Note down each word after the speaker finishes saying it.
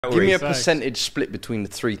Give me a percentage split between the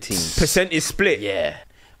three teams. Percentage split? Yeah.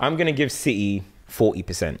 I'm going to give City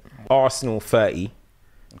 40%. Arsenal 30.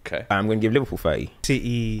 Okay. I'm going to give Liverpool 30.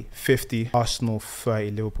 City 50, Arsenal 30,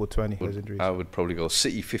 Liverpool 20. I would probably go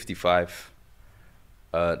City 55,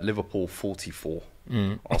 Liverpool 44,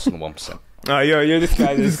 Arsenal 1%. Oh, yo, this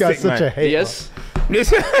guy's This guy's such a hater. Yes. This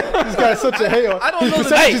guy's such a hater. I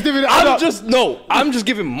don't know. I'm just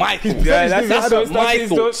giving my thoughts. Yeah, that's my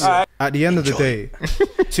thoughts. At the end of the day,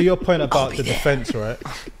 to your point about the defense, right?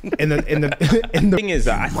 In the thing is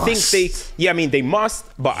that I think they, I mean, they must,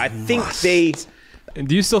 but I think they.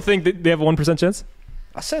 Do you still think that they have a 1% chance?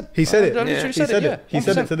 I said. He said it. He said it. He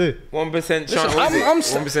said it to do. 1% chance.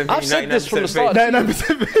 Listen, I've said this from the start.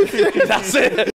 99%. That's it.